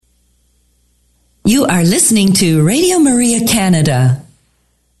You are listening to Radio Maria Canada.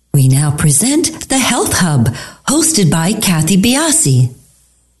 We now present the Health Hub, hosted by Kathy Biasi.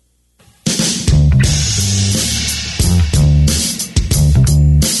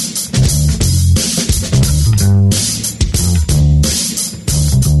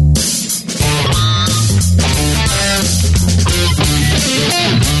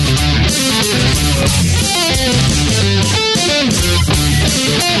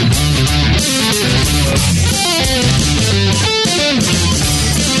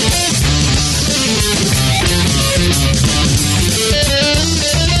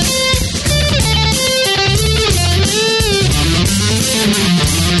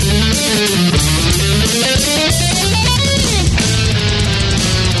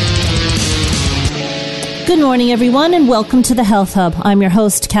 Good morning, everyone, and welcome to the Health Hub. I'm your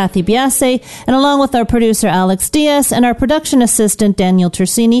host, Kathy Biasi, and along with our producer, Alex Diaz, and our production assistant, Daniel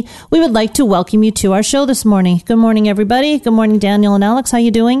Tersini, we would like to welcome you to our show this morning. Good morning, everybody. Good morning, Daniel and Alex. How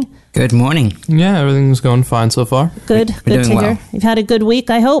you doing? Good morning. Yeah, everything's going fine so far. Good. Good to hear. You've had a good week,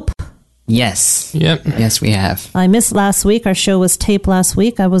 I hope. Yes. Yep. Yes, we have. I missed last week. Our show was taped last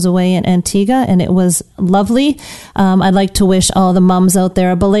week. I was away in Antigua, and it was lovely. I'd like to wish all the moms out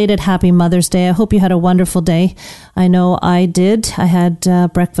there a belated Happy Mother's Day. I hope you had a wonderful day. I know I did. I had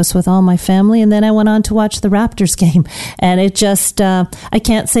breakfast with all my family, and then I went on to watch the Raptors game. And it just, I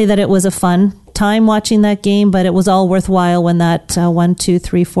can't say that it was a fun time watching that game, but it was all worthwhile when that 1, 2,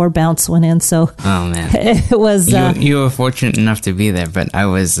 3, 4 bounce went in. So oh man, it was. You were fortunate enough to be there, but I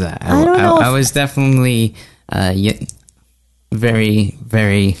was. I was definitely very,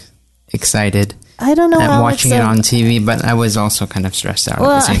 very excited. I don't know how watching it on TV, but I was also kind of stressed out at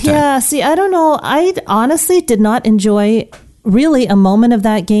the same time. Yeah, see, I don't know. I honestly did not enjoy really a moment of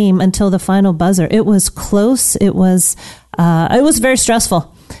that game until the final buzzer. It was close. It was very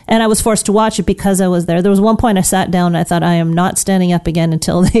stressful. And I was forced to watch it because I was there. There was one point I sat down and I thought, I am not standing up again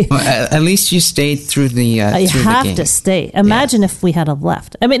until they... Well, at least you stayed through the game. You have to stay. Imagine if we had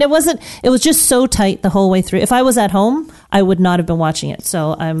left. I mean, it was just so tight the whole way through. If I was at home, I would not have been watching it.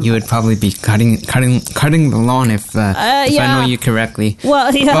 So You would probably be cutting the lawn if I know you correctly.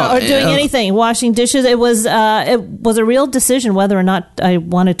 Well, yeah, or doing anything, washing dishes. It was a real decision whether or not I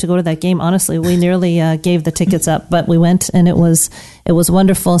wanted to go to that game. Honestly, we nearly gave the tickets up, but we went, and it was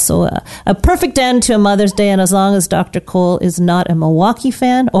wonderful. So a perfect end to a Mother's Day, and as long as Dr. Cole is not a Milwaukee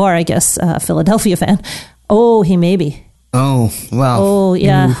fan, or I guess a Philadelphia fan, he may be. Oh, well. Oh,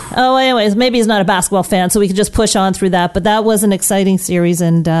 yeah. Oof. Oh, anyways, maybe he's not a basketball fan, so we can just push on through that. But that was an exciting series,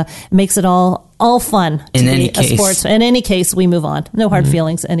 and makes it all fun to be a sports. In any case, we move on. No hard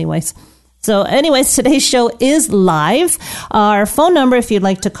feelings anyways. So anyways, today's show is live. Our phone number, if you'd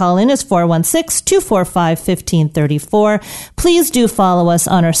like to call in, is 416-245-1534. Please do follow us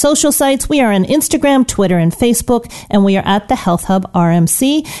on our social sites. We are on Instagram, Twitter, and Facebook, and we are at the Health Hub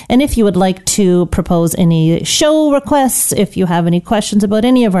RMC. And if you would like to propose any show requests, if you have any questions about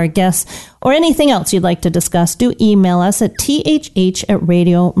any of our guests, or anything else you'd like to discuss, do email us at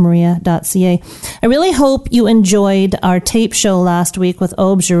thh@radiomaria.ca. I really hope you enjoyed our tape show last week with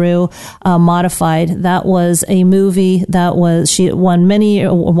Aube Giroux, Modified. That was a movie she won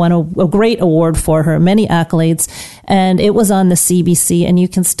a great award for her, many accolades, and it was on the CBC, and you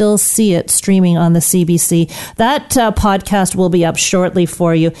can still see it streaming on the CBC. That podcast will be up shortly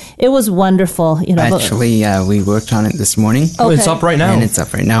for you. It was wonderful. Actually, we worked on it this morning. Okay. It's up right now. And it's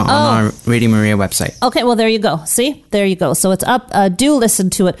up right now on our Radio Maria website. Okay, well, there you go. See? There you go. So it's up. Do listen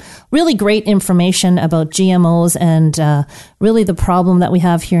to it. Really great information about GMOs and really the problem that we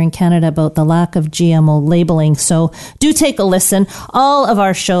have here in Canada about the lack of GMO labeling. So do take a listen. All of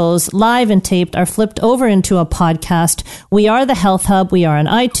our shows, live and taped, are flipped over into a podcast. We are the Health Hub. We are on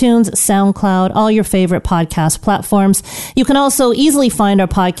iTunes, SoundCloud, all your favorite podcast platforms. You can also easily find our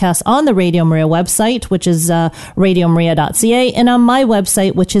podcast on the Radio Maria website, which is radiomaria.ca, and on my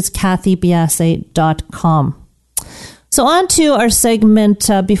website, which is kathybiasi.com. So on to our segment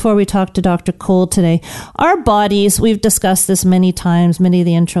before we talk to Dr. Cole today. Our bodies, we've discussed this many times. Many of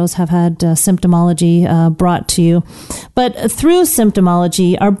the intros have had symptomology brought to you. But through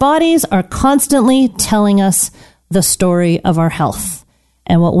symptomology, our bodies are constantly telling us the story of our health.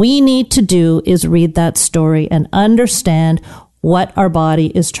 And what we need to do is read that story and understand what our body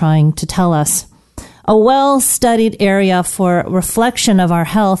is trying to tell us. A well-studied area for reflection of our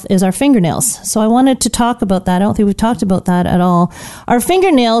health is our fingernails. So I wanted to talk about that. I don't think we've talked about that at all. Our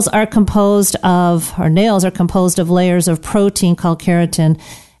nails are composed of layers of protein called keratin.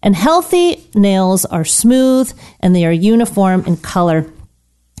 And healthy nails are smooth and they are uniform in color.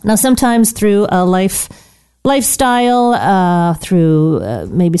 Now, sometimes through life, Lifestyle, through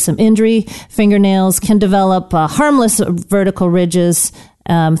maybe some injury, fingernails can develop harmless vertical ridges.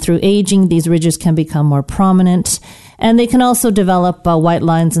 Through aging, these ridges can become more prominent. And they can also develop white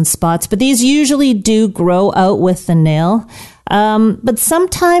lines and spots. But these usually do grow out with the nail. But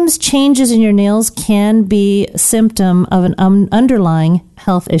sometimes changes in your nails can be a symptom of an underlying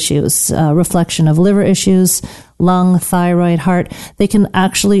health issues, reflection of liver issues, lung, thyroid, heart. They can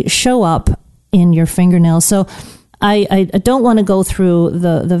actually show up in your fingernails. So I don't want to go through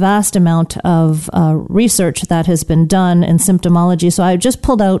the vast amount of research that has been done in symptomology. So I just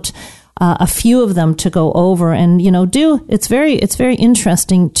pulled out a few of them to go over, and it's very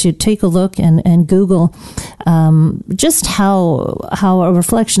interesting to take a look and Google just how a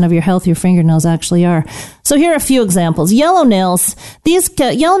reflection of your health your fingernails actually are. So here are a few examples. Yellow nails. These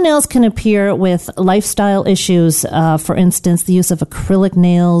yellow nails can appear with lifestyle issues. For instance, the use of acrylic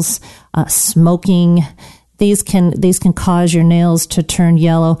nails, smoking. These can cause your nails to turn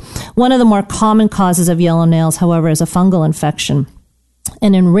yellow. One of the more common causes of yellow nails, however, is a fungal infection.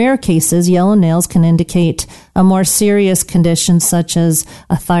 And in rare cases, yellow nails can indicate a more serious condition such as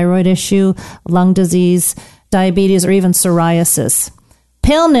a thyroid issue, lung disease, diabetes, or even psoriasis.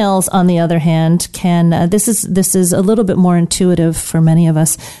 Pale nails, on the other hand, can this is a little bit more intuitive for many of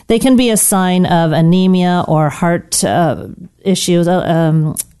us. They can be a sign of anemia or heart issues,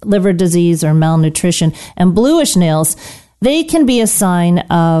 liver disease, or malnutrition. And bluish nails, they can be a sign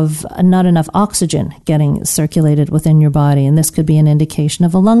of not enough oxygen getting circulated within your body, and this could be an indication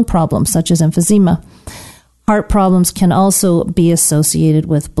of a lung problem, such as emphysema. Heart problems can also be associated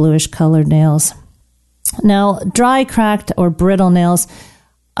with bluish-colored nails. Now, dry, cracked, or brittle nails,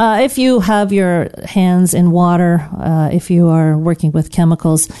 if you have your hands in water, if you are working with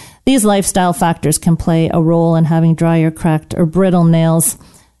chemicals, these lifestyle factors can play a role in having dry or cracked or brittle nails.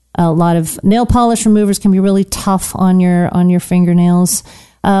 A lot of nail polish removers can be really tough on your fingernails.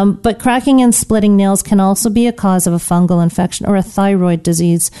 But cracking and splitting nails can also be a cause of a fungal infection or a thyroid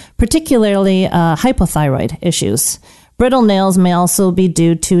disease, particularly hypothyroid issues. Brittle nails may also be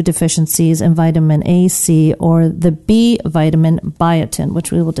due to deficiencies in vitamin A, C, or the B vitamin biotin,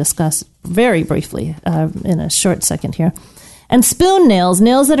 which we will discuss very briefly in a short second here. And spoon nails,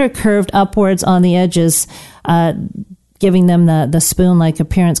 nails that are curved upwards on the edges, giving them the spoon-like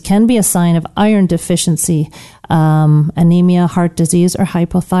appearance, can be a sign of iron deficiency, anemia, heart disease, or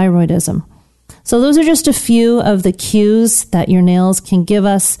hypothyroidism. So those are just a few of the cues that your nails can give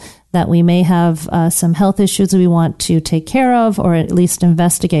us that we may have some health issues we want to take care of or at least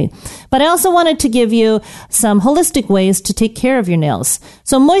investigate. But I also wanted to give you some holistic ways to take care of your nails.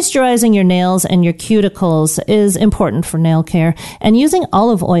 So moisturizing your nails and your cuticles is important for nail care, and using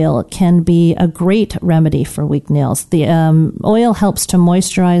olive oil can be a great remedy for weak nails. The oil helps to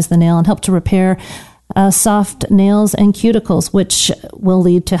moisturize the nail and help to repair soft nails and cuticles, which will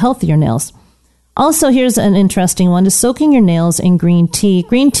lead to healthier nails. Also, here's an interesting one, is soaking your nails in green tea.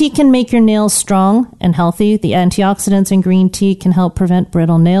 Green tea can make your nails strong and healthy. The antioxidants in green tea can help prevent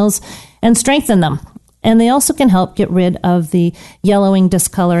brittle nails and strengthen them. And they also can help get rid of the yellowing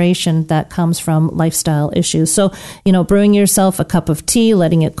discoloration that comes from lifestyle issues. So, brewing yourself a cup of tea,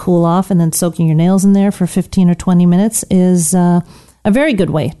 letting it cool off, and then soaking your nails in there for 15 or 20 minutes is a very good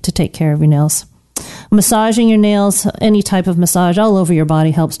way to take care of your nails. Massaging your nails, any type of massage all over your body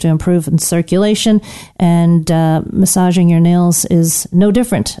helps to improve in circulation, and massaging your nails is no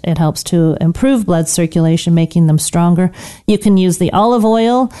different. It helps to improve blood circulation, making them stronger. You can use the olive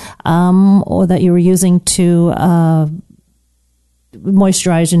oil or that you were using to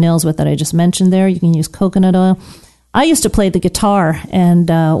moisturize your nails with that I just mentioned there. You can use coconut oil. I used to play the guitar, and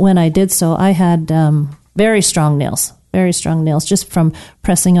when I did so, I had very strong nails just from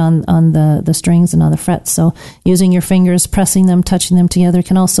pressing on the strings and on the frets. So using your fingers, pressing them, touching them together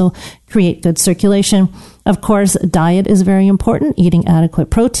can also create good circulation. Of course, diet is very important, eating adequate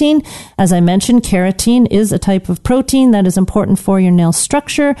protein. As I mentioned, keratin is a type of protein that is important for your nail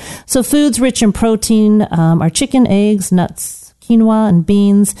structure. So foods rich in protein are chicken, eggs, nuts, quinoa, and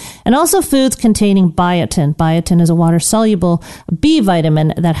beans, and also foods containing biotin. Biotin is a water-soluble B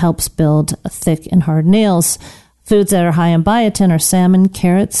vitamin that helps build thick and hard nails. Foods that are high in biotin are salmon,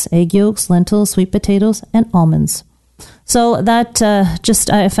 carrots, egg yolks, lentils, sweet potatoes, and almonds. So that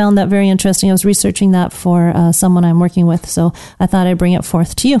I found that very interesting. I was researching that for someone I'm working with, so I thought I'd bring it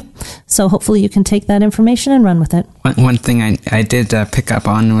forth to you. So hopefully you can take that information and run with it. One thing I did pick up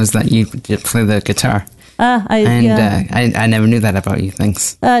on was that you did play the guitar. I never knew that about you.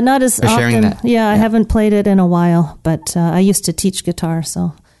 Thanks. Not as for often. Sharing that. Yeah, I haven't played it in a while, but I used to teach guitar,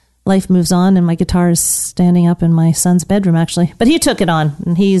 so life moves on, and my guitar is standing up in my son's bedroom, actually. But he took it on,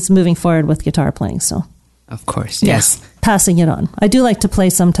 and he's moving forward with guitar playing, so. Of course, yes. Yeah, passing it on. I do like to play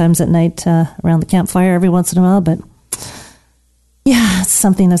sometimes at night around the campfire every once in a while, but yeah, it's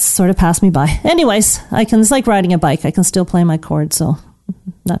something that's sort of passed me by. Anyways, it's like riding a bike. I can still play my chords, so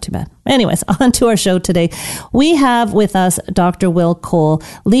not too bad. Anyways, on to our show today. We have with us Dr. Will Cole,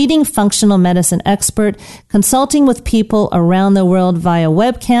 leading functional medicine expert, consulting with people around the world via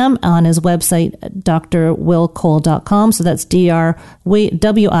webcam on his website, drwillcole.com. So that's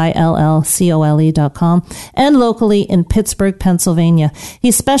drwillcole.com, and locally in Pittsburgh, Pennsylvania.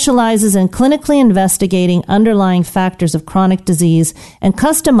 He specializes in clinically investigating underlying factors of chronic disease and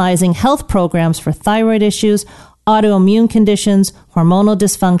customizing health programs for thyroid issues, autoimmune conditions, hormonal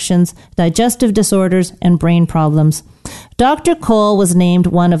dysfunctions, digestive disorders, and brain problems. Dr. Cole was named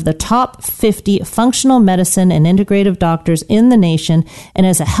one of the top 50 functional medicine and integrative doctors in the nation and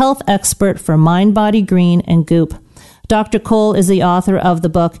is a health expert for Mind, Body, Green, and Goop. Dr. Cole is the author of the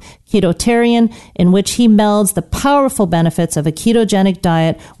book Ketotarian, in which he melds the powerful benefits of a ketogenic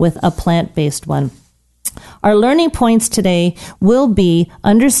diet with a plant-based one. Our learning points today will be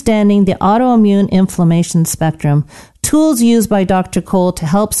understanding the autoimmune inflammation spectrum, tools used by Dr. Cole to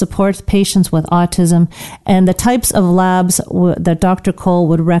help support patients with autism, and the types of labs that Dr. Cole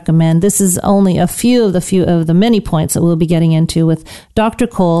would recommend. This is only a few of the many points that we'll be getting into with Dr.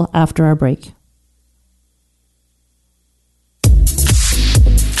 Cole after our break.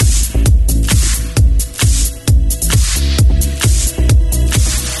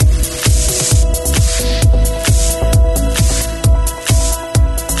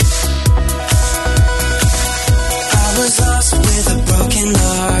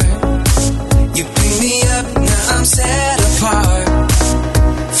 Set apart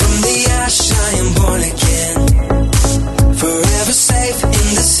from the ash, I am born again, forever safe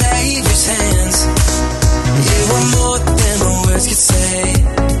in the Savior's hands. You are more than my words could say.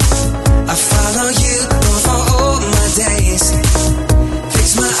 I follow you for all my days.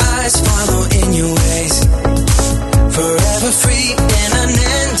 Fix my eyes, follow in your ways. Forever free in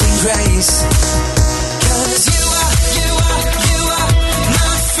unending grace. 'Cause you are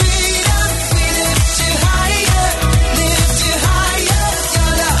my freedom. We lift you higher. Lift you higher,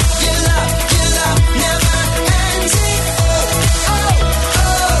 your love never ending. Oh,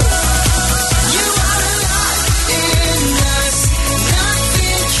 you are alive in us.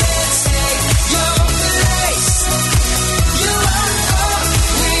 Nothing can take your place. You are all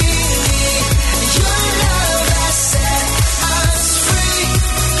we need. Your love has set us free.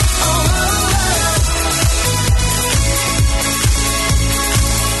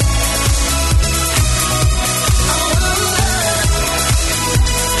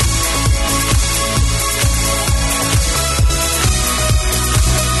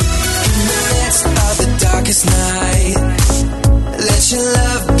 Darkest night, let your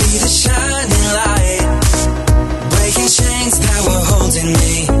love be the shining light, breaking chains that were holding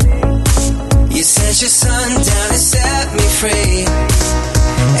me. You sent your son down and set me free.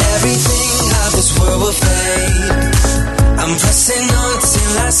 Everything of this world will fade. I'm pressing on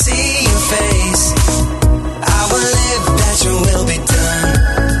till I see your face. I will live that your will be done.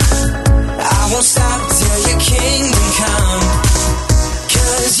 I won't stop till your kingdom come.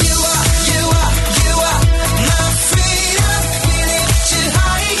 'Cause you are my freedom. We lift you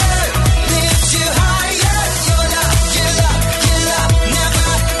higher, your love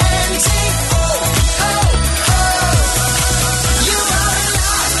never ending. Oh,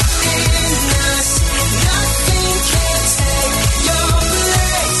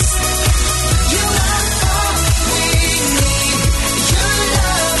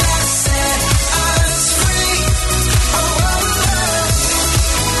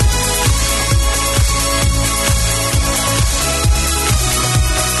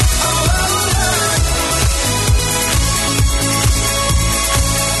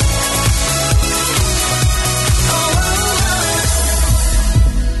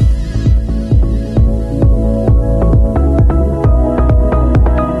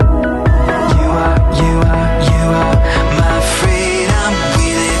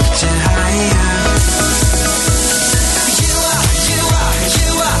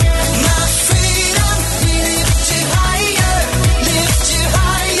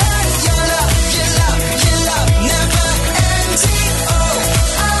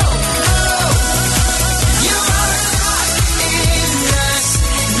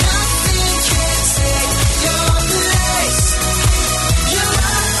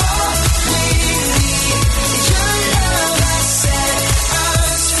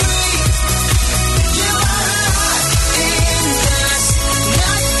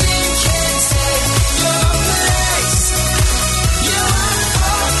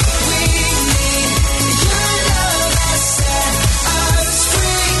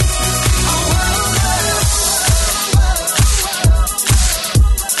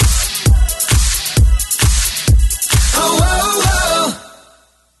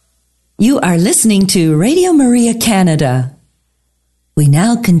 You are listening to Radio Maria Canada. We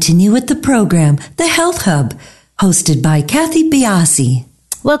now continue with the program, The Health Hub, hosted by Kathy Biasi.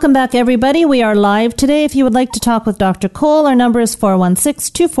 Welcome back, everybody. We are live today. If you would like to talk with Dr. Cole, our number is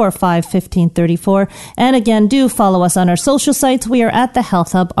 416-245-1534. And again, do follow us on our social sites. We are at the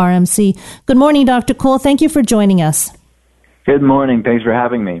Health Hub RMC. Good morning, Dr. Cole. Thank you for joining us. Good morning. Thanks for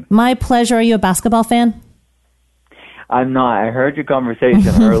having me. My pleasure. Are you a basketball fan? I'm not. I heard your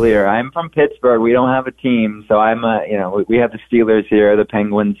conversation earlier. I'm from Pittsburgh. We don't have a team, so we have the Steelers here, the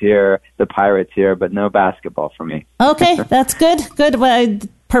Penguins here, the Pirates here, but no basketball for me. Okay, that's good. Good. Well,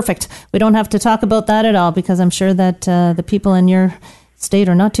 perfect. We don't have to talk about that at all because I'm sure that the people in your state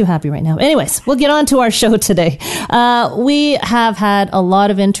are not too happy right now. Anyways, we'll get on to our show today. We have had a lot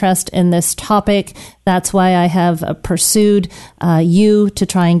of interest in this topic. That's why I have pursued you to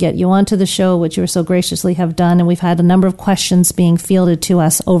try and get you onto the show, which you so graciously have done. And we've had a number of questions being fielded to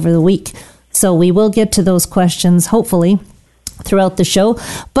us over the week. So we will get to those questions, hopefully, throughout the show.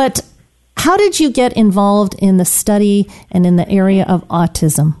 But how did you get involved in the study and in the area of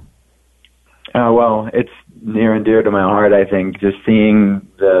autism? Well, it's near and dear to my heart, I think, just seeing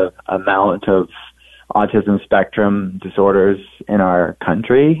the amount of autism spectrum disorders in our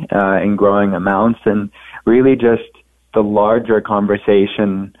country in growing amounts, and really just the larger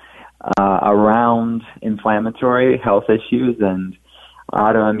conversation around inflammatory health issues and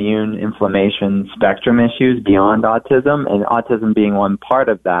autoimmune inflammation spectrum issues beyond autism, and autism being one part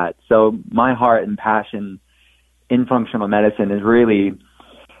of that. So my heart and passion in functional medicine is really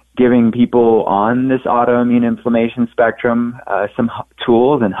giving people on this autoimmune inflammation spectrum some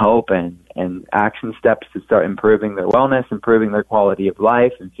tools and hope and action steps to start improving their wellness, improving their quality of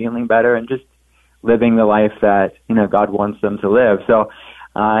life, and feeling better, and just living the life that God wants them to live. So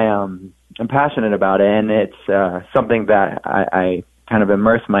I'm passionate about it, and it's something that I kind of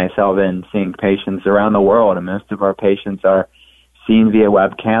immerse myself in, seeing patients around the world, and most of our patients are seen via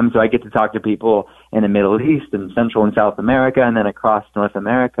webcam, so I get to talk to people in the Middle East and Central and South America, and then across North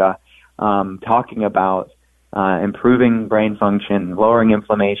America, talking about improving brain function, lowering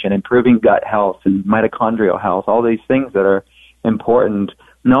inflammation, improving gut health and mitochondrial health, all these things that are important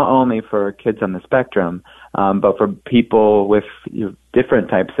not only for kids on the spectrum, but for people with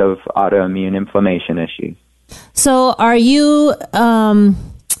different types of autoimmune inflammation issues. So are you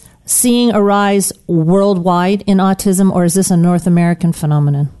seeing a rise worldwide in autism, or is this a North American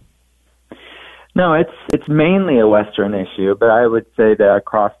phenomenon? No, it's mainly a Western issue, but I would say that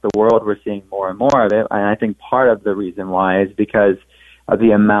across the world we're seeing more and more of it. And I think part of the reason why is because of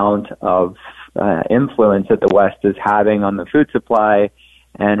the amount of influence that the West is having on the food supply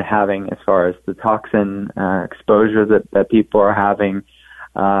and having as far as the toxin exposure that people are having,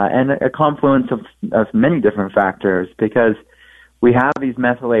 and a confluence of many different factors, because we have these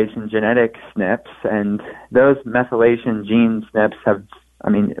methylation genetic SNPs, and those methylation gene SNPs have,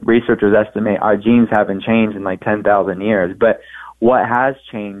 researchers estimate our genes haven't changed in like 10,000 years. But what has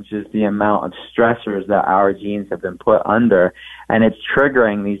changed is the amount of stressors that our genes have been put under, and it's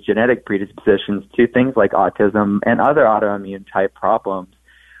triggering these genetic predispositions to things like autism and other autoimmune type problems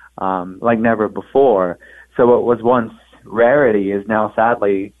like never before. So what was once rarity is now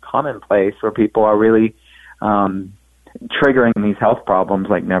sadly commonplace, where people are really triggering these health problems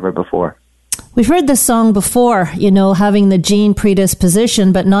like never before. We've heard this song before, having the gene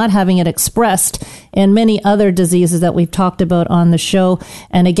predisposition, but not having it expressed, and many other diseases that we've talked about on the show.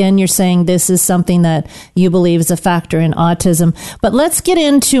 And again, you're saying this is something that you believe is a factor in autism. But let's get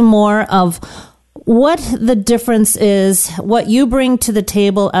into more of what the difference is, what you bring to the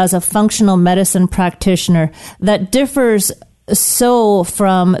table as a functional medicine practitioner that differs so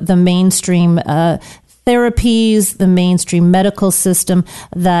from the mainstream therapies, the mainstream medical system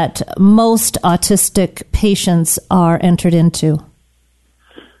that most autistic patients are entered into.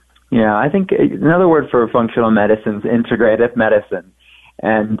 Yeah, I think another word for functional medicine is integrative medicine.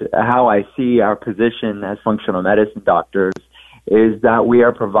 And how I see our position as functional medicine doctors is that we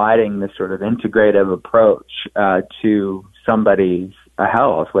are providing this sort of integrative approach to somebody's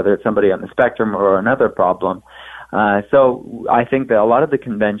health, whether it's somebody on the spectrum or another problem. So I think that a lot of the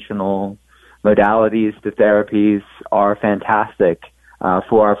conventional modalities to therapies are fantastic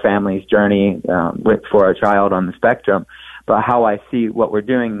for our family's journey for a child on the spectrum. But how I see what we're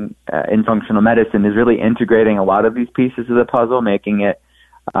doing in functional medicine is really integrating a lot of these pieces of the puzzle, making it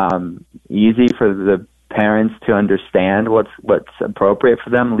easy for the parents to understand what's appropriate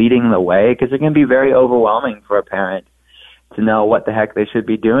for them, leading the way, because it can be very overwhelming for a parent to know what the heck they should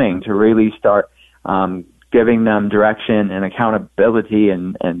be doing, to really start giving them direction and accountability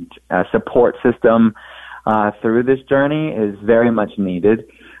and a support system through this journey is very much needed.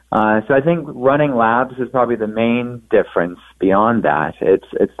 So I think running labs is probably the main difference beyond that.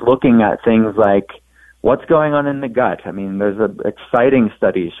 It's looking at things like what's going on in the gut. I mean, there's an exciting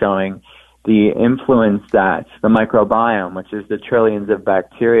study showing the influence that the microbiome, which is the trillions of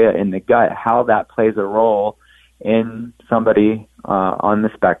bacteria in the gut, how that plays a role in somebody on the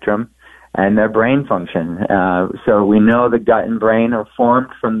spectrum and their brain function. So we know the gut and brain are formed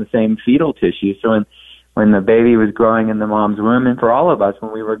from the same fetal tissue. So when the baby was growing in the mom's womb, and for all of us,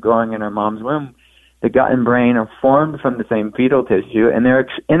 when we were growing in our mom's womb, the gut and brain are formed from the same fetal tissue, and they're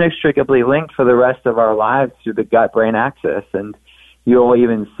inextricably linked for the rest of our lives through the gut-brain axis. And you'll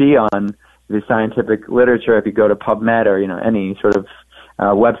even see on the scientific literature, if you go to PubMed or any sort of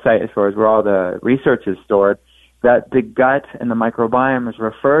website as far as where all the research is stored, that the gut and the microbiome is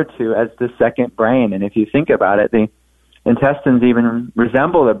referred to as the second brain. And if you think about it, the intestines even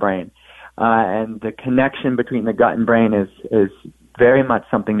resemble the brain. And the connection between the gut and brain is very much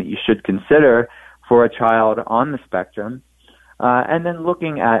something that you should consider for a child on the spectrum. And then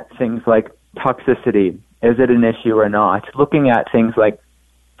looking at things like toxicity. Is it an issue or not? Looking at things like,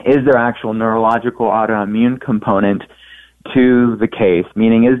 is there actual neurological autoimmune component to the case?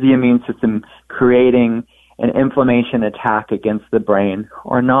 Meaning, is the immune system creating an inflammation attack against the brain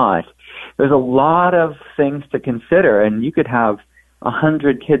or not? There's a lot of things to consider, and you could have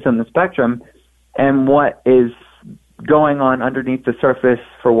 100 kids on the spectrum, and what is going on underneath the surface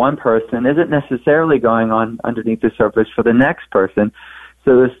for one person isn't necessarily going on underneath the surface for the next person.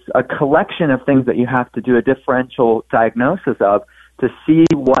 So there's a collection of things that you have to do a differential diagnosis of to see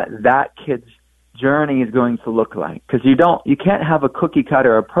what that kid's journey is going to look like. Because you can't have a cookie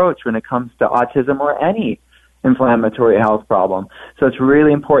cutter approach when it comes to autism or any inflammatory health problem. So it's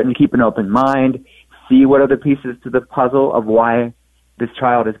really important to keep an open mind, see what are the pieces to the puzzle of why this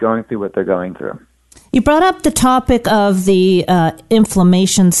child is going through what they're going through. You brought up the topic of the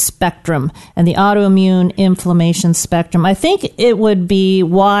inflammation spectrum and the autoimmune inflammation spectrum. I think it would be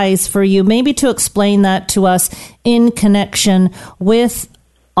wise for you maybe to explain that to us in connection with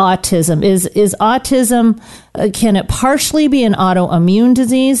autism. Is autism, can it partially be an autoimmune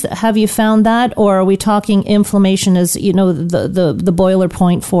disease? Have you found that? Or are we talking inflammation as, the boiler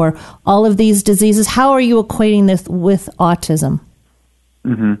point for all of these diseases? How are you equating this with autism?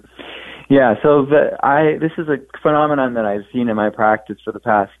 Mm-hmm. Yeah, so this is a phenomenon that I've seen in my practice for the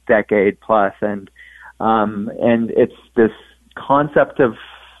past decade plus, and it's this concept of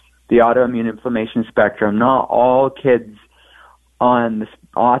the autoimmune inflammation spectrum. Not all kids on the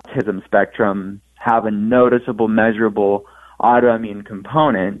autism spectrum have a noticeable, measurable autoimmune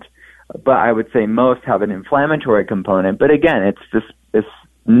component, but I would say most have an inflammatory component. But again, it's this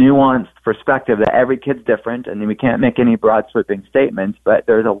nuanced perspective that every kid's different, and we can't make any broad sweeping statements, but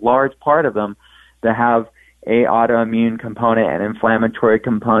there's a large part of them that have a autoimmune component and inflammatory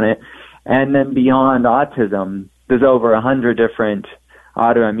component. And then beyond autism, there's over 100 different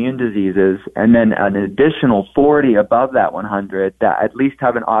autoimmune diseases, and then an additional 40 above that 100 that at least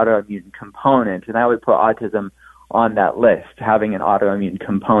have an autoimmune component. And I would put autism on that list, having an autoimmune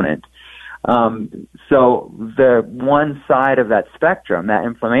component. So the one side of that spectrum, that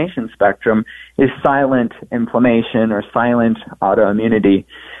inflammation spectrum, is silent inflammation or silent autoimmunity,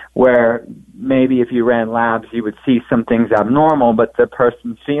 where maybe if you ran labs, you would see some things abnormal, but the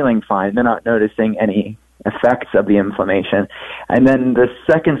person's feeling fine. They're not noticing any effects of the inflammation. And then the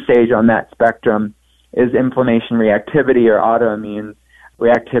second stage on that spectrum is inflammation reactivity or autoimmune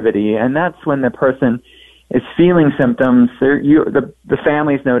reactivity, and that's when the person is feeling symptoms, the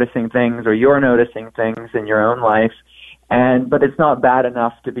family's noticing things, or you're noticing things in your own life, but it's not bad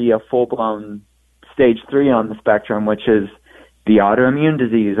enough to be a full-blown stage 3 on the spectrum, which is the autoimmune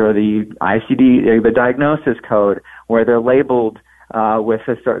disease or the ICD, the diagnosis code, where they're labeled with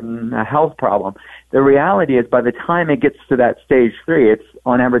a certain health problem. The reality is, by the time it gets to that stage 3, it's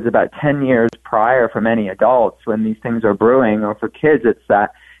on average about 10 years prior for many adults when these things are brewing, or for kids, it's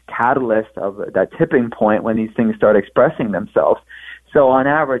that catalyst of that tipping point when these things start expressing themselves. So on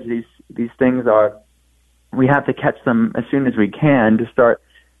average, these things we have to catch them as soon as we can to start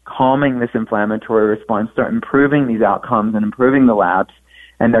calming this inflammatory response, start improving these outcomes and improving the labs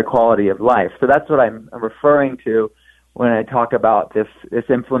and their quality of life. So that's what I'm referring to when I talk about this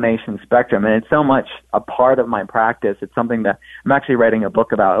inflammation spectrum. And it's so much a part of my practice. It's something that I'm actually writing a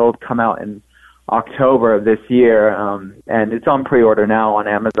book about. It'll come out in October of this year, and it's on pre-order now on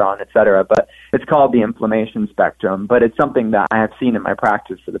Amazon, etc. But it's called the inflammation spectrum. But it's something that I have seen in my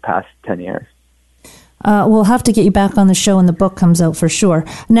practice for the past 10 years. We'll have to get you back on the show when the book comes out for sure.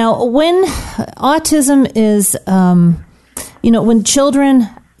 Now, when autism is, when children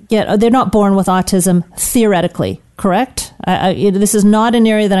they're not born with autism theoretically, correct? This is not an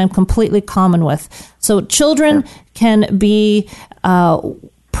area that I'm completely common with. So children can be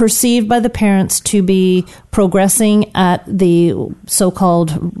perceived by the parents to be progressing at the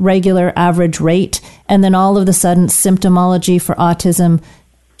so-called regular average rate, and then all of a sudden symptomology for autism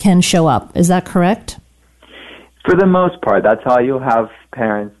can show up. Is that correct? For the most part, that's how you'll have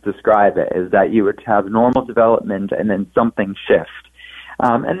parents describe it, is that you would have normal development and then something shift.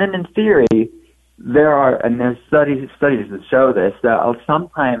 And then in theory, there's studies that show this, that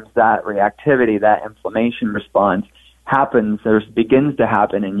sometimes that reactivity, that inflammation response happens or begins to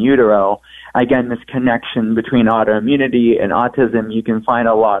happen in utero. Again, this connection between autoimmunity and autism, you can find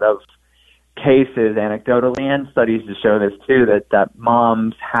a lot of cases anecdotally and studies to show this too, that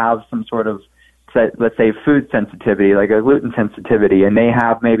moms have some sort of, let's say, food sensitivity, like a gluten sensitivity, and they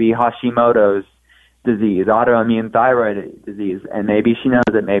have maybe Hashimoto's disease, autoimmune thyroid disease, and maybe she knows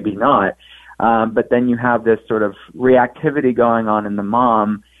it, maybe not. But then you have this sort of reactivity going on in the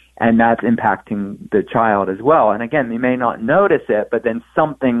mom, and that's impacting the child as well. And again, they may not notice it, but then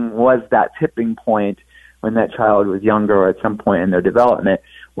something was that tipping point when that child was younger or at some point in their development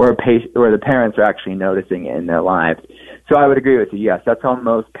where the parents are actually noticing it in their lives. So I would agree with you. Yes, that's how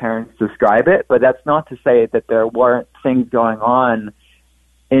most parents describe it, but that's not to say that there weren't things going on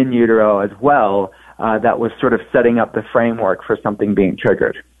in utero as well that was sort of setting up the framework for something being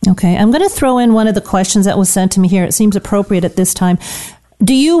triggered. Okay, I'm going to throw in one of the questions that was sent to me here. It seems appropriate at this time.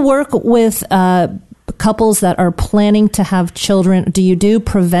 Do you work with couples that are planning to have children? Do you do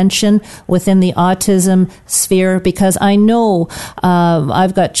prevention within the autism sphere? Because I know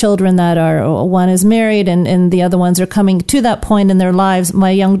I've got children that are, one is married and the other ones are coming to that point in their lives.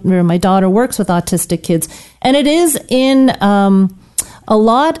 My daughter works with autistic kids, and it is in a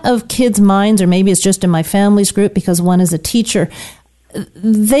lot of kids' minds, or maybe it's just in my family's group because one is a teacher.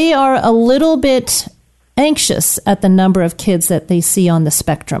 They are a little bit anxious at the number of kids that they see on the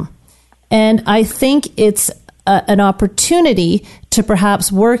spectrum. And I think it's an opportunity to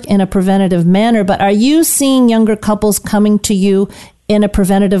perhaps work in a preventative manner. But are you seeing younger couples coming to you in a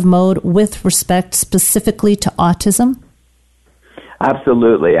preventative mode with respect specifically to autism?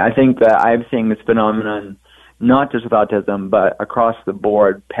 Absolutely. I think that I'm seeing this phenomenon not just with autism, but across the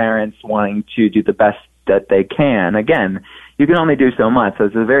board, parents wanting to do the best that they can. Again, you can only do so much. So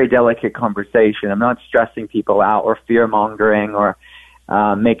it's a very delicate conversation. I'm not stressing people out or fear-mongering or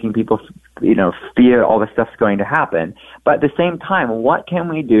making people, fear all the stuff's going to happen. But at the same time, what can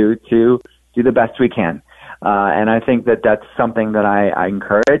we do to do the best we can? And I think that that's something that I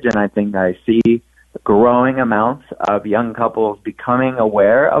encourage, and I think I see growing amounts of young couples becoming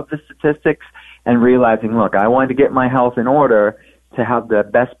aware of the statistics and realizing, look, I want to get my health in order to have the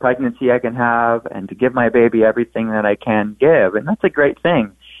best pregnancy I can have and to give my baby everything that I can give. And that's a great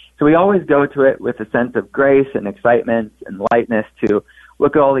thing. So we always go to it with a sense of grace and excitement and lightness to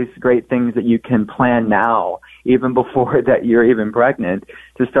look at all these great things that you can plan now, even before that you're even pregnant,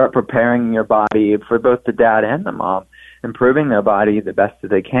 to start preparing your body for both the dad and the mom, improving their body the best that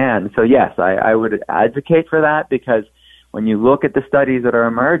they can. So yes, I would advocate for that, because when you look at the studies that are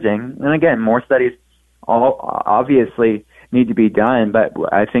emerging, and again, more studies all obviously need to be done, but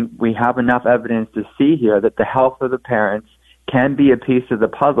I think we have enough evidence to see here that the health of the parents can be a piece of the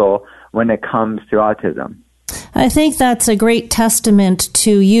puzzle when it comes to autism. I think that's a great testament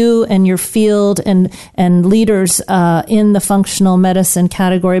to you and your field and leaders in the functional medicine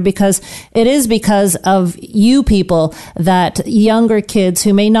category, because it is because of you people that younger kids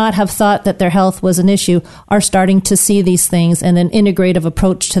who may not have thought that their health was an issue are starting to see these things and an integrative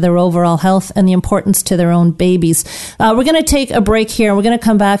approach to their overall health and the importance to their own babies. We're going to take a break here. We're going to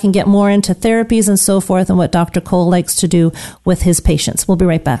come back and get more into therapies and so forth and what Dr. Cole likes to do with his patients. We'll be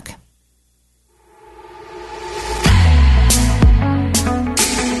right back.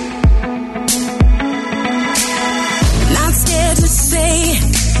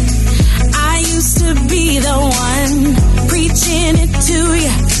 Be the one preaching it to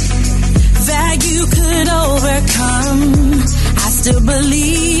you that you could overcome. I still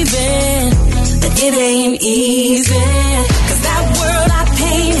believe it, but it ain't easy. 'Cause that world I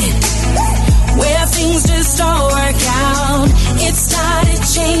painted, where things just don't work out, it started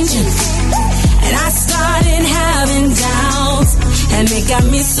changing, and I started having doubts, and it got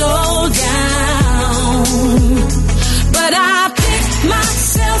me so down. But I picked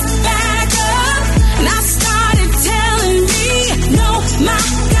myself back up, and I started telling me, no, my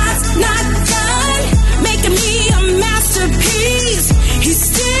God's not done making me a masterpiece. He's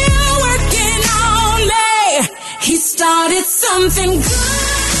still working on me. He started something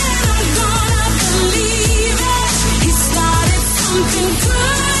good, and I'm gonna believe it. He started something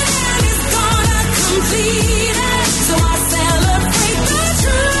good, and he's gonna complete it. So I said,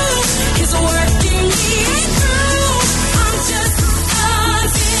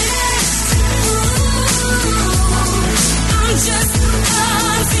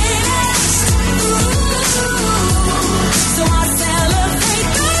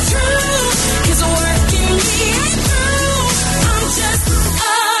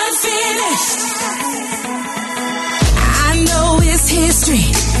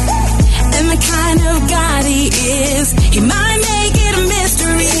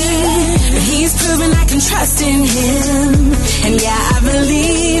 trust in him, and yeah, I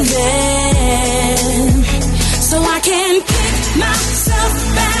believe it. So I can pick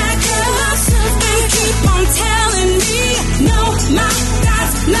myself back up and keep on telling me, no, my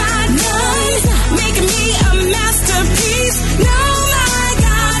God's not done making me a masterpiece. No, my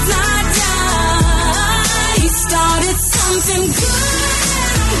God's not done. He started something good,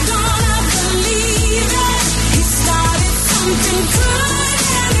 and I'm gonna believe it. He started something good,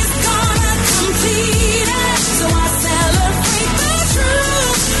 and he's gonna complete it. So I celebrate the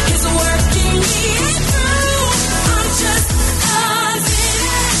truth. He's working me through. I'm just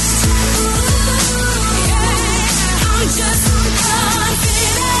unfinished. Ooh, yeah. I'm just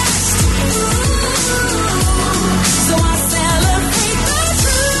unfinished. Ooh. So I celebrate the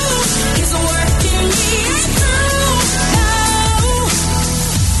truth. He's working me through. Oh,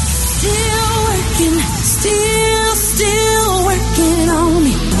 still working, still working on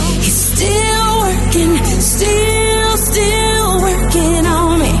me. He's still working, still working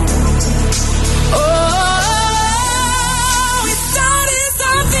on me. Oh, he started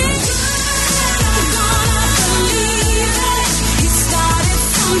something good, I'm gonna believe it. He started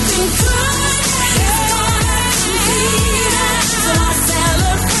something good, he's gonna complete it. So I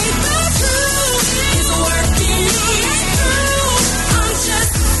celebrate the truth. He's working me through. I'm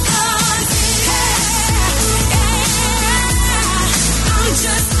just unfinished. I'm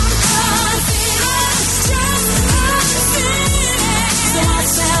just unfinished. So I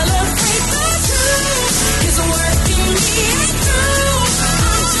celebrate the truth. He's working me through.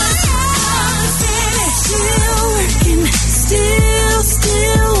 I'm just unfinished.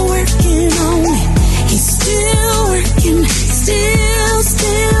 Still working on me. He's still working,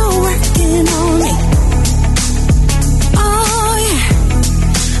 still working on me. Oh yeah,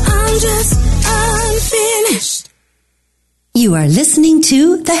 I'm just unfinished. You are listening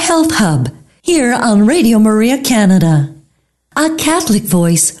to The Health Hub here on Radio Maria Canada. A Catholic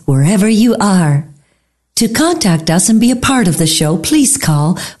voice wherever you are. To contact us and be a part of the show, please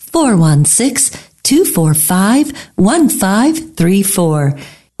call 416-245-1534.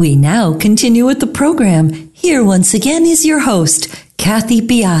 We now continue with the program. Here once again is your host, Kathy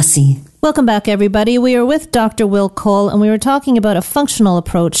Biasi. Welcome back, everybody. We are with Dr. Will Cole, and we were talking about a functional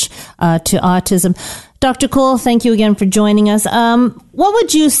approach to autism. Dr. Cole, thank you again for joining us. What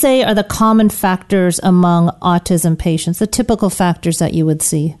would you say are the common factors among autism patients, the typical factors that you would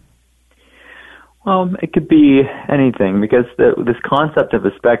see? Well, it could be anything, because this concept of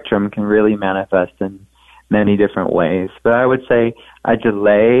a spectrum can really manifest in many different ways. But I would say a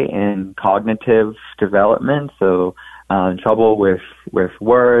delay in cognitive development, so trouble with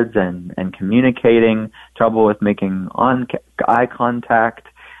words and communicating, trouble with making eye contact.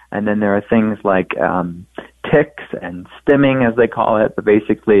 And then there are things like tics and stimming, as they call it, but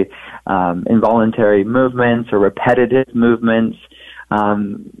basically involuntary movements or repetitive movements.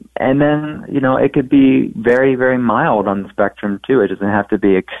 And then, it could be very, very mild on the spectrum, too. It doesn't have to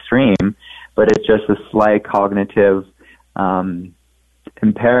be extreme, but it's just a slight cognitive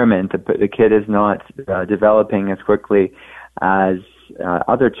impairment. The kid is not developing as quickly as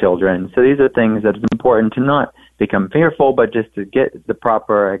other children. So these are things that it's important to not become fearful, but just to get the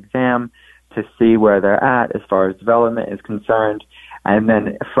proper exam to see where they're at as far as development is concerned. And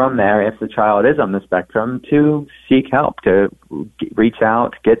then from there, if the child is on the spectrum, to seek help, to reach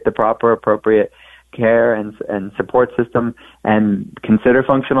out, get the proper appropriate care and support system, and consider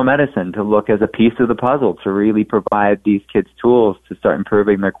functional medicine to look as a piece of the puzzle to really provide these kids tools to start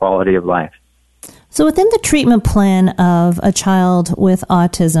improving their quality of life. So within the treatment plan of a child with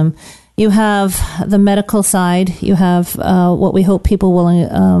autism, you have the medical side, you have what we hope people will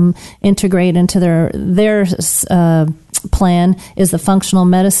integrate into their plan is the functional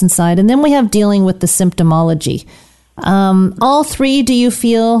medicine side, and then we have dealing with the symptomology. All three, do you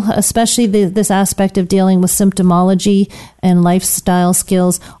feel, especially this aspect of dealing with symptomology and lifestyle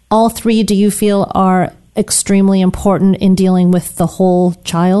skills, all three, do you feel, are extremely important in dealing with the whole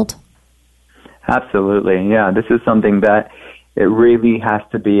child? Absolutely, yeah. This is something that it really has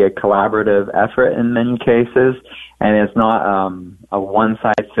to be a collaborative effort in many cases, and it's not a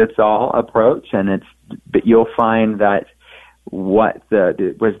one-size-fits-all approach. But you'll find that what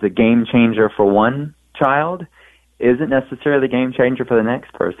was the game changer for one child isn't necessarily the game changer for the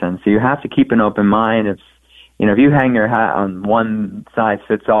next person. So you have to keep an open mind. If you hang your hat on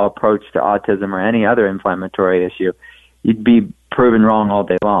one-size-fits-all approach to autism or any other inflammatory issue, you'd be proven wrong all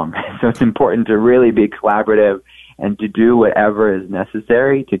day long. So it's important to really be collaborative and to do whatever is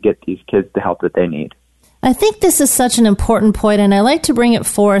necessary to get these kids the help that they need. I think this is such an important point, and I like to bring it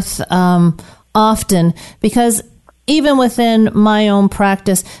forth often, because even within my own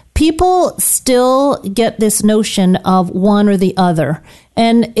practice, people still get this notion of one or the other,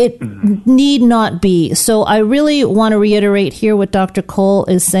 and it need not be. So I really want to reiterate here what Dr. Cole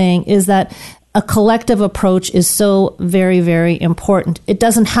is saying is that a collective approach is so very, very important. It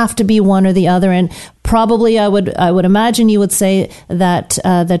doesn't have to be one or the other. And probably I would imagine you would say that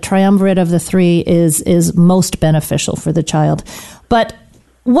the triumvirate of the three is most beneficial for the child. But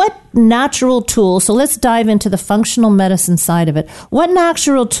what natural tools, so let's dive into the functional medicine side of it. What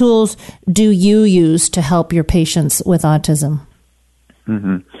natural tools do you use to help your patients with autism?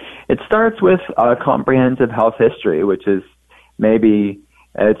 Mm-hmm. It starts with a comprehensive health history, which is maybe...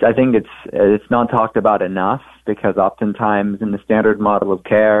 I think it's not talked about enough, because oftentimes in the standard model of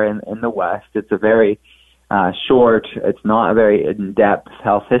care in the West, it's a very short, it's not a very in-depth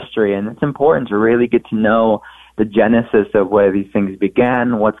health history, and it's important to really get to know the genesis of where these things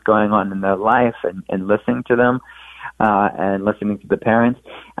began, what's going on in their life, and listening to them, and listening to the parents.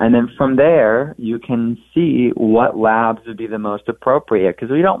 And then from there, you can see what labs would be the most appropriate, because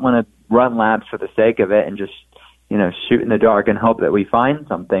we don't want to run labs for the sake of it and just shoot in the dark and hope that we find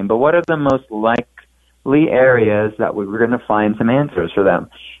something. But what are the most likely areas that we're going to find some answers for them?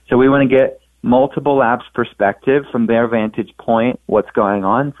 So we want to get multiple labs' perspective from their vantage point, what's going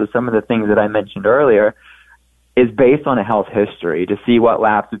on. So some of the things that I mentioned earlier is based on a health history to see what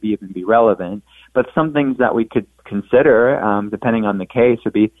labs would even be relevant. But some things that we could consider, depending on the case,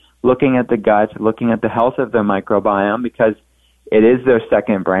 would be looking at the gut, looking at the health of their microbiome, because it is their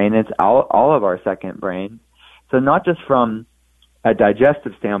second brain. It's all of our second brain. So not just from a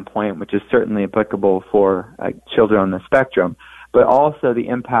digestive standpoint, which is certainly applicable for children on the spectrum, but also the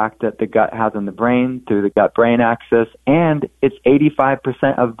impact that the gut has on the brain through the gut-brain axis, and it's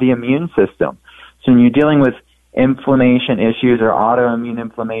 85% of the immune system. So when you're dealing with inflammation issues or autoimmune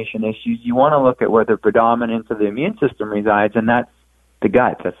inflammation issues, you want to look at where the predominance of the immune system resides, and that's the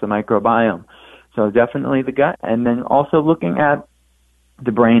gut, that's the microbiome. So definitely the gut, and then also looking at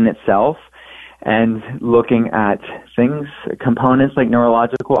the brain itself, and looking at things, components like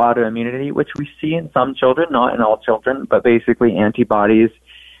neurological autoimmunity, which we see in some children, not in all children, but basically antibodies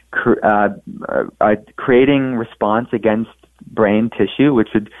creating response against brain tissue, which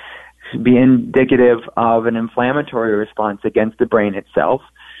would be indicative of an inflammatory response against the brain itself.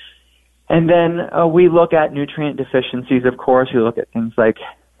 And then we look at nutrient deficiencies, of course. We look at things like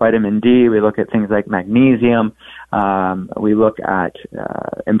vitamin D. We look at things like magnesium. We look at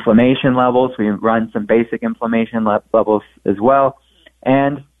inflammation levels. We run some basic inflammation levels as well.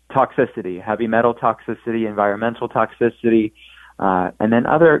 And toxicity, heavy metal toxicity, environmental toxicity, and then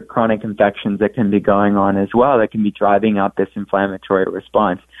other chronic infections that can be going on as well that can be driving up this inflammatory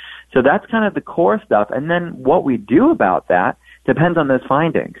response. So that's kind of the core stuff. And then what we do about that depends on those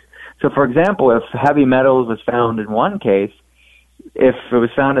findings. So, for example, if heavy metals was found in one case, if it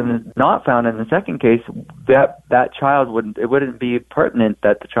was not found in the second case, that child wouldn't be pertinent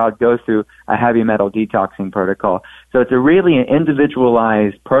that the child goes through a heavy metal detoxing protocol. So it's a really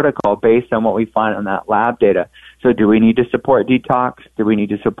individualized protocol based on what we find on that lab data. So do we need to support detox? Do we need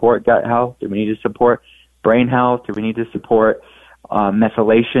to support gut health? Do we need to support brain health? Do we need to support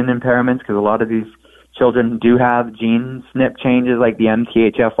methylation impairments? Because a lot of these children do have gene SNP changes like the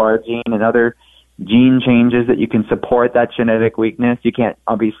MTHFR gene and other gene changes that you can support that genetic weakness. You can't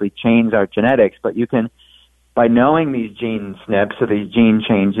obviously change our genetics, but you can, by knowing these gene SNPs or these gene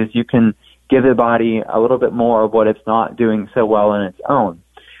changes, you can give the body a little bit more of what it's not doing so well on its own.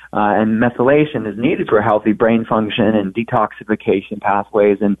 And methylation is needed for healthy brain function and detoxification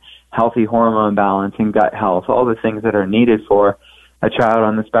pathways and healthy hormone balance and gut health, all the things that are needed for a child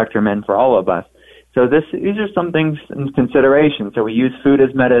on the spectrum and for all of us. So these are some things in consideration. So we use food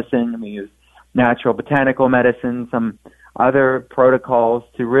as medicine, we use natural botanical medicine, some other protocols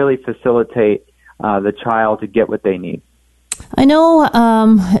to really facilitate the child to get what they need. I know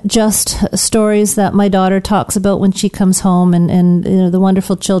just stories that my daughter talks about when she comes home and the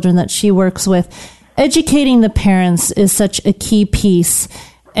wonderful children that she works with. Educating the parents is such a key piece.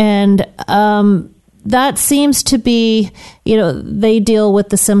 And that seems to be, they deal with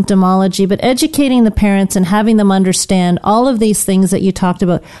the symptomology, but educating the parents and having them understand all of these things that you talked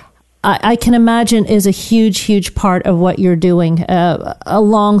about, I can imagine is a huge, huge part of what you're doing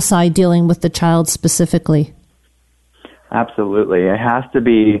alongside dealing with the child specifically. Absolutely. It has to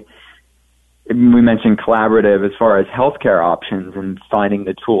be, we mentioned collaborative as far as healthcare options and finding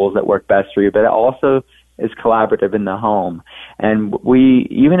the tools that work best for you, but it also is collaborative in the home. And we,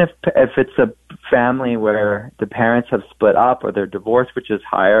 even if it's a family where the parents have split up or they're divorced, which is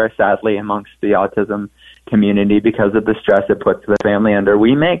higher, sadly, amongst the autism community because of the stress it puts the family under,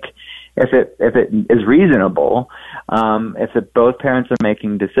 we make, if it is reasonable, If both parents are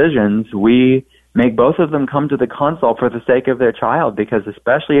making decisions, we make both of them come to the consult for the sake of their child, because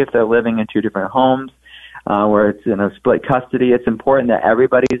especially if they're living in two different homes, where it's split custody, it's important that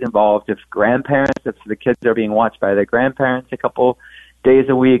everybody's involved. If the kids are being watched by their grandparents a couple days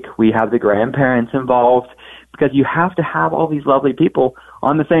a week, we have the grandparents involved, because you have to have all these lovely people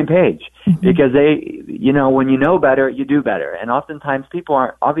on the same page, because they, when you know better, you do better. And oftentimes people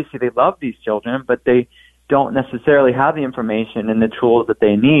obviously they love these children, but they don't necessarily have the information and the tools that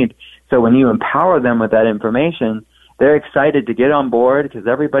they need. So when you empower them with that information, they're excited to get on board, because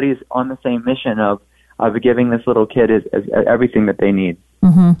everybody's on the same mission of giving this little kid everything that they need.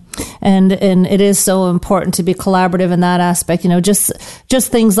 And it is so important to be collaborative in that aspect.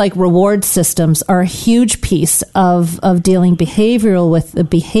 Just things like reward systems are a huge piece of dealing behaviorally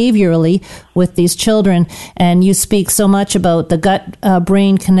with these children. And you speak so much about the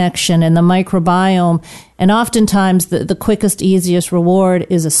gut-brain connection and the microbiome. And oftentimes the quickest, easiest reward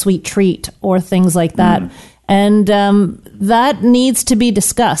is a sweet treat or things like that. And that needs to be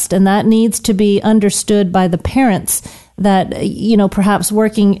discussed, and that needs to be understood by the parents, that, perhaps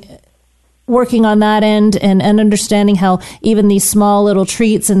working on that end and understanding how even these small little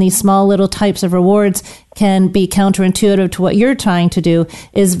treats and these small little types of rewards can be counterintuitive to what you're trying to do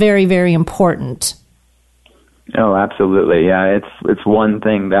is very, very important. Oh, absolutely. Yeah, it's one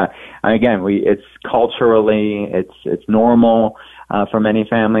thing that, again, it's culturally, it's normal for many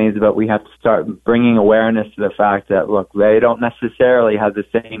families, but we have to start bringing awareness to the fact that, look, they don't necessarily have the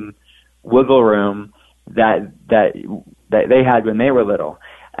same wiggle room that they had when they were little.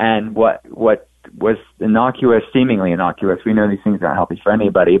 And what was seemingly innocuous, we know these things aren't healthy for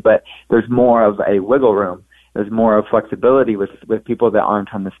anybody, but there's more of a wiggle room. There's more of flexibility with people that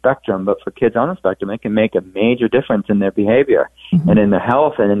aren't on the spectrum. But for kids on the spectrum, it can make a major difference in their behavior and in their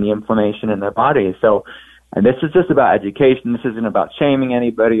health and in the inflammation in their body. So, and this is just about education. This isn't about shaming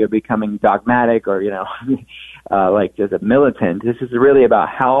anybody or becoming dogmatic or, like just a militant. This is really about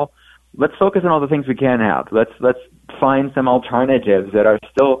how, let's focus on all the things we can have. Let's find some alternatives that are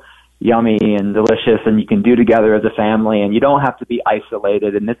still yummy and delicious and you can do together as a family, and you don't have to be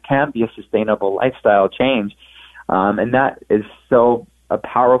isolated, and this can be a sustainable lifestyle change. And that is so a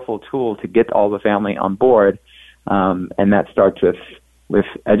powerful tool to get all the family on board, and that starts with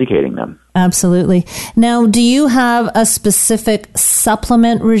educating them. Absolutely. Now, do you have a specific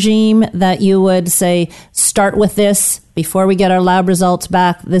supplement regime that you would say, start with this before we get our lab results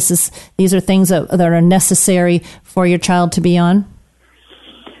back? These are things that are necessary for your child to be on?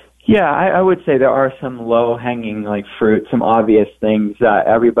 Yeah, I would say there are some low-hanging fruit, some obvious things that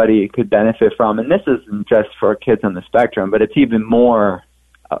everybody could benefit from. And this isn't just for kids on the spectrum, but it's even more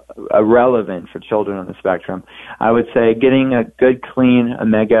relevant for children on the spectrum. I would say getting a good, clean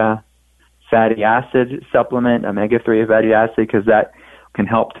omega fatty acid supplement, omega-3 fatty acid, because that can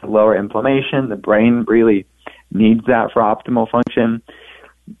help to lower inflammation. The brain really needs that for optimal function.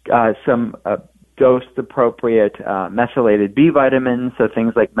 Some dose-appropriate methylated B vitamins, so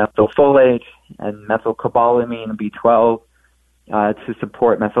things like methylfolate and methylcobalamin, B12, to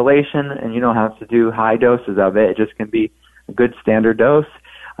support methylation. And you don't have to do high doses of it. It just can be a good standard dose.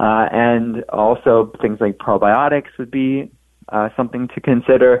 And also things like probiotics would be something to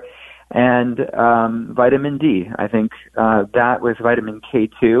consider. And vitamin D. I think that with vitamin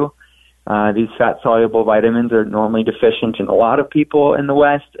K2, these fat-soluble vitamins are normally deficient in a lot of people in the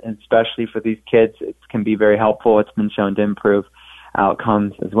West, and especially for these kids, it can be very helpful. It's been shown to improve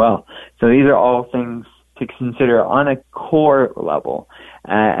outcomes as well. So these are all things to consider on a core level.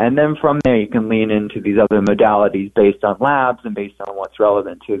 And then from there, you can lean into these other modalities based on labs and based on what's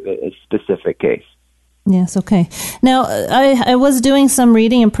relevant to the specific case. Yes, okay. Now, I was doing some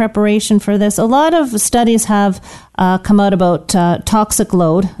reading in preparation for this. A lot of studies have come out about toxic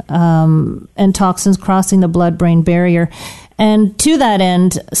load and toxins crossing the blood-brain barrier. And to that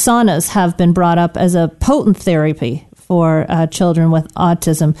end, saunas have been brought up as a potent therapy for children with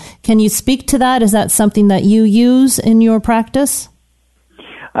autism. Can you speak to that? Is that something that you use in your practice?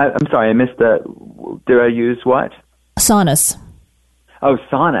 I'm sorry, I missed that. Did I use what? Saunas. Oh,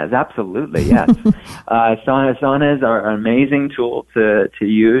 saunas, absolutely, yes. Saunas are an amazing tool to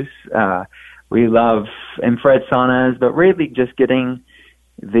use. We love infrared saunas, but really just getting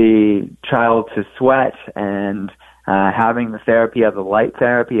the child to sweat and having the therapy of the light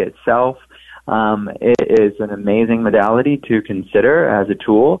therapy itself, it is an amazing modality to consider as a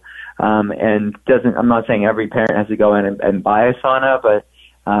tool. And I'm not saying every parent has to go in and buy a sauna, but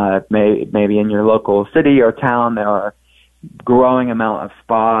maybe in your local city or town there are growing amount of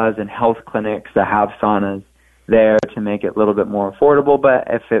spas and health clinics that have saunas, there to make it a little bit more affordable. But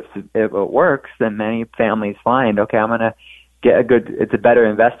if it works, then many families find, okay, I'm going to get it's a better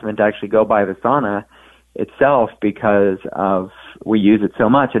investment to actually go buy the sauna itself because we use it so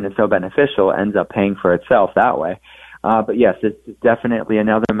much and it's so beneficial, it ends up paying for itself that way. But yes, it's definitely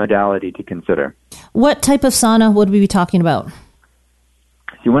another modality to consider. What type of sauna would we be talking about?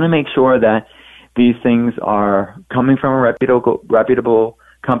 So you want to make sure that these things are coming from a reputable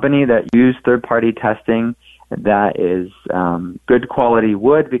company that use third-party testing, that is good quality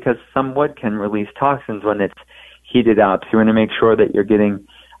wood, because some wood can release toxins when it's heated up. So you want to make sure that you're getting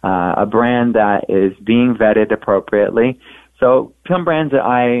a brand that is being vetted appropriately. So some brands that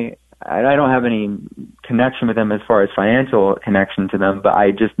I don't have any connection with them as far as financial connection to them, but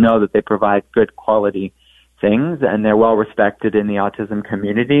I just know that they provide good quality things and they're well respected in the autism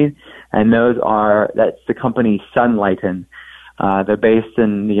community. And that's the company Sunlighten. They're based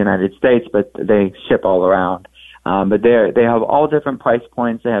in the United States, but they ship all around. But they have all different price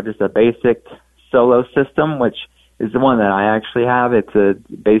points. They have just a basic solo system, which is the one that I actually have. It's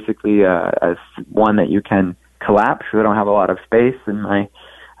basically a one that you can collapse. I don't have a lot of space in my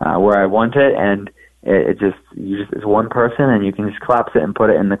where I want it, and it's one person, and you can just collapse it and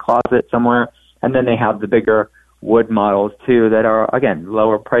put it in the closet somewhere. And then they have the bigger wood models too that are, again,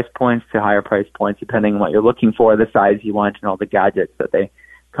 lower price points to higher price points depending on what you're looking for, the size you want, and all the gadgets that they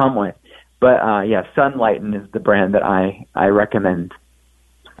come with. But Sunlighten is the brand that I recommend.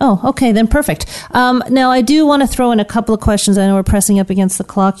 Oh, okay, then perfect. Now, I do want to throw in a couple of questions. I know we're pressing up against the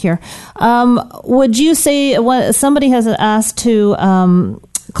clock here. Would you say, somebody has asked to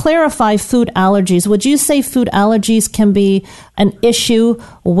clarify food allergies. Would you say food allergies can be an issue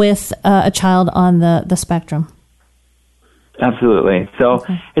with a child on the spectrum? Absolutely. So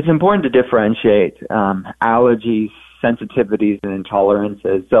It's important to differentiate allergies, sensitivities, and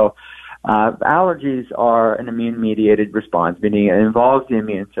intolerances. So allergies are an immune-mediated response, meaning it involves the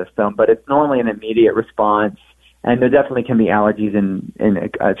immune system, but it's normally an immediate response, and there definitely can be allergies in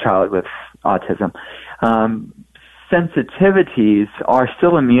a child with autism. Sensitivities are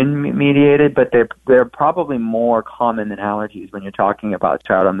still immune-mediated, but they're probably more common than allergies when you're talking about a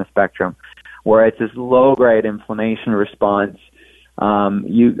child on the spectrum, where it's this low-grade inflammation response.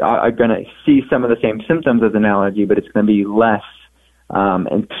 You are going to see some of the same symptoms as an allergy, but it's going to be less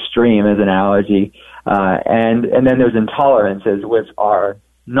extreme as an allergy. And then there's intolerances, which are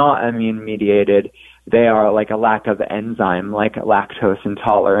not immune-mediated. They are like a lack of enzyme, like lactose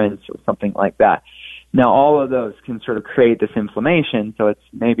intolerance or something like that. Now, all of those can sort of create this inflammation, so it's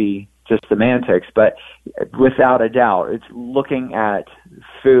maybe just semantics, but without a doubt, it's looking at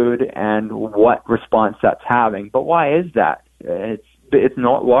food and what response that's having. But why is that? It's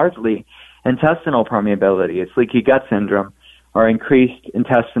not largely intestinal permeability. It's leaky gut syndrome or increased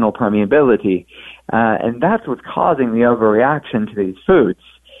intestinal permeability, and that's what's causing the overreaction to these foods.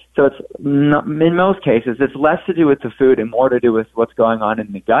 So it's not, in most cases, it's less to do with the food and more to do with what's going on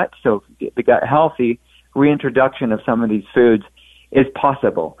in the gut. So get the gut healthy, reintroduction of some of these foods is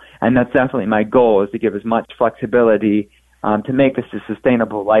possible. And that's definitely my goal, is to give as much flexibility to make this a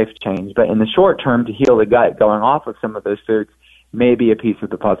sustainable life change. But in the short term, to heal the gut, going off of some of those foods may be a piece of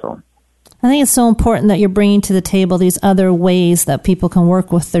the puzzle. I think it's so important that you're bringing to the table these other ways that people can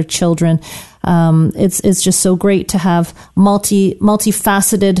work with their children. It's just so great to have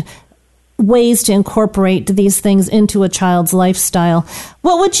multifaceted ways to incorporate these things into a child's lifestyle.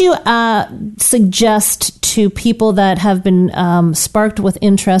 What would you suggest to people that have been sparked with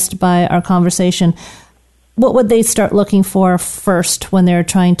interest by our conversation? What would they start looking for first when they're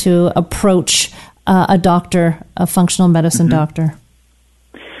trying to approach a doctor, a functional medicine doctor?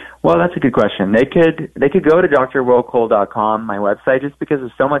 Well, that's a good question. They could go to drwillcole.com, my website, just because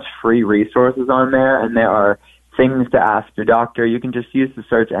there's so much free resources on there, and there are things to ask your doctor. You can just use the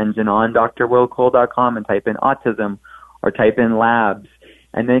search engine on drwillcole.com and type in autism or type in labs,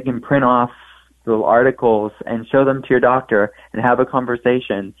 and they can print off the articles and show them to your doctor and have a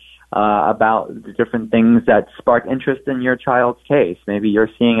conversation about the different things that spark interest in your child's case. Maybe you're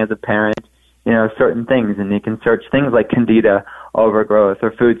seeing as a parent, certain things, and you can search things like candida overgrowth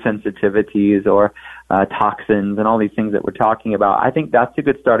or food sensitivities or toxins and all these things that we're talking about. I think that's a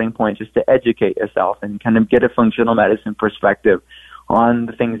good starting point, just to educate yourself and kind of get a functional medicine perspective on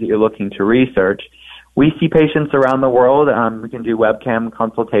the things that you're looking to research. We see patients around the world. We can do webcam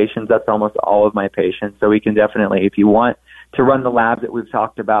consultations. That's almost all of my patients. So we can definitely, if you want to run the labs that we've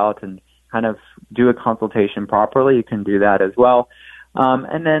talked about and kind of do a consultation properly, you can do that as well.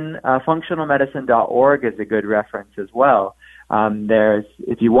 And then functionalmedicine.org is a good reference as well.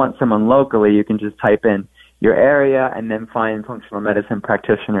 If you want someone locally, you can just type in your area and then find functional medicine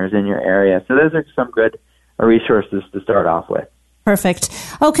practitioners in your area. So those are some good resources to start off with. Perfect.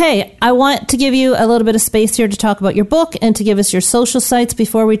 Okay, I want to give you a little bit of space here to talk about your book and to give us your social sites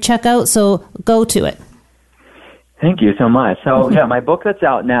before we check out, so go to it. Thank you so much. So, yeah, my book that's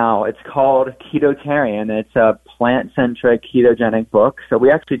out now, it's called Ketotarian. It's a plant-centric ketogenic book. So we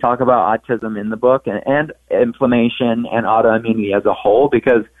actually talk about autism in the book and inflammation and autoimmunity as a whole,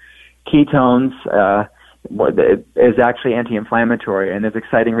 because ketones is actually anti-inflammatory, and there's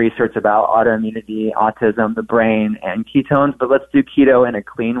exciting research about autoimmunity, autism, the brain, and ketones. But let's do keto in a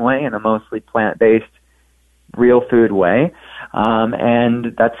clean way, in a mostly plant-based, real food way.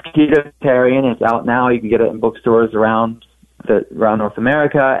 And that's Ketotarian. It's out now. You can get it in bookstores around North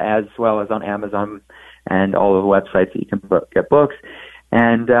America, as well as on Amazon and all of the websites that you can get books.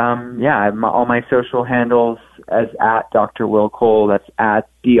 And I have all my social handles as at Dr. Will Cole. That's at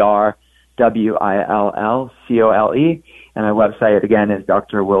DrWillCole. And my website again is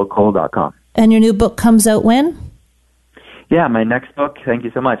drwillcole.com. And your new book comes out when? Yeah, my next book. Thank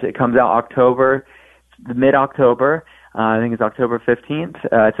you so much. It comes out mid-October. I think it's October 15th.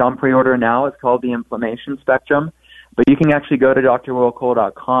 It's on pre-order now. It's called The Inflammation Spectrum. But you can actually go to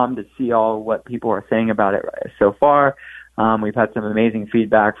drwillcole.com to see all what people are saying about it so far. We've had some amazing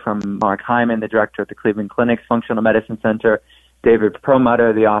feedback from Mark Hyman, the director at the Cleveland Clinic's Functional Medicine Center, David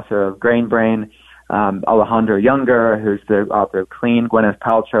Perlmutter, the author of Grain Brain, Alejandro Younger, who's the author of Clean, Gwyneth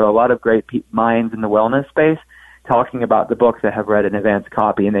Paltrow, a lot of great minds in the wellness space talking about the books that have read an advanced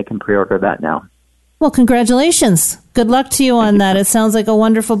copy, and they can pre-order that now. Well, congratulations. Good luck to you on that. It sounds like a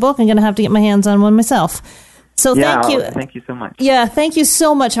wonderful book. I'm going to have to get my hands on one myself. So thank you. Thank you so much. Yeah, thank you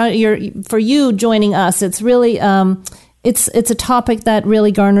so much for you joining us. It's really it's a topic that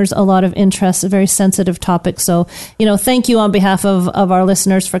really garners a lot of interest, a very sensitive topic. So, thank you on behalf of our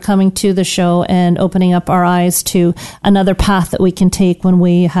listeners for coming to the show and opening up our eyes to another path that we can take when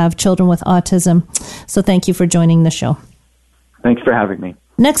we have children with autism. So thank you for joining the show. Thanks for having me.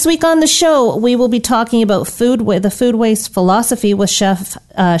 Next week on the show, we will be talking about the food waste philosophy with Chef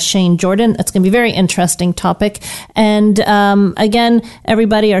Shane Jordan. It's going to be a very interesting topic. And again,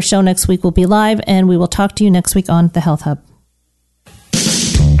 everybody, our show next week will be live, and we will talk to you next week on The Health Hub.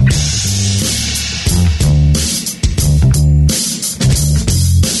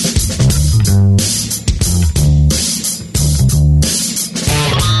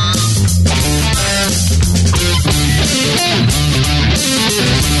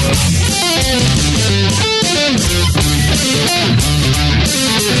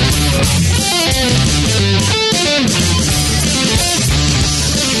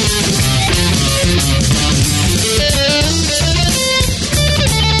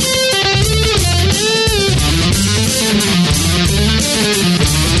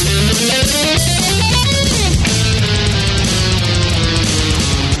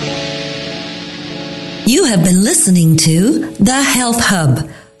 You have been listening to The Health Hub,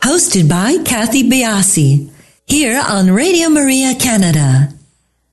 hosted by Kathy Biasi, here on Radio Maria Canada.